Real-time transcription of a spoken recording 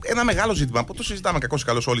ένα μεγάλο ζήτημα που το συζητάμε κακώς ή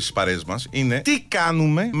καλώς όλες τις παρέες μας είναι τι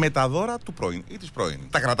κάνουμε με τα δώρα του πρώην ή της πρώην.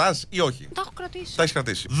 Τα κρατάς ή όχι? Τα έχω κρατήσει. Τα έχεις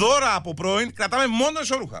κρατήσει. Δώρα από πρώην κρατάμε μόνο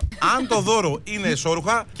εσώρουχα. Αν το δώρο είναι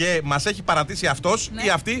εσώρουχα και μας έχει παρατήσει αυτός ή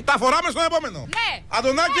αυτή, τα φοράμε στο επόμενο. Ναι.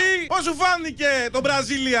 Αντωνάκη, πώς σου φάνηκε το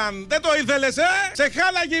Brazilian? Δεν το ήθελες, Σε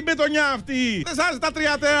χάλαγε η μπετονιά αυτή. Δεν σ' άρεσε τα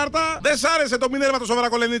 3/4? Δεν σ' άρεσε το Μινέρβα το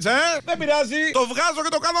Σοβαρακολενίτσα, Δεν πειράζει. Το βγάζω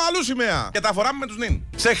και το κάνω αλλού σημαία. Και τα φοράμε με τους νυν.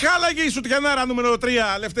 Σε χάλαγε η σουτιανάρα νούμερο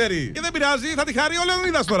 3, Λευτέρη. Και δεν πειράζει, θα τη χαρεί ο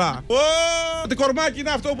Λεωνίδας τώρα. Τι κορμάκι είναι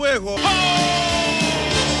αυτό που έχω.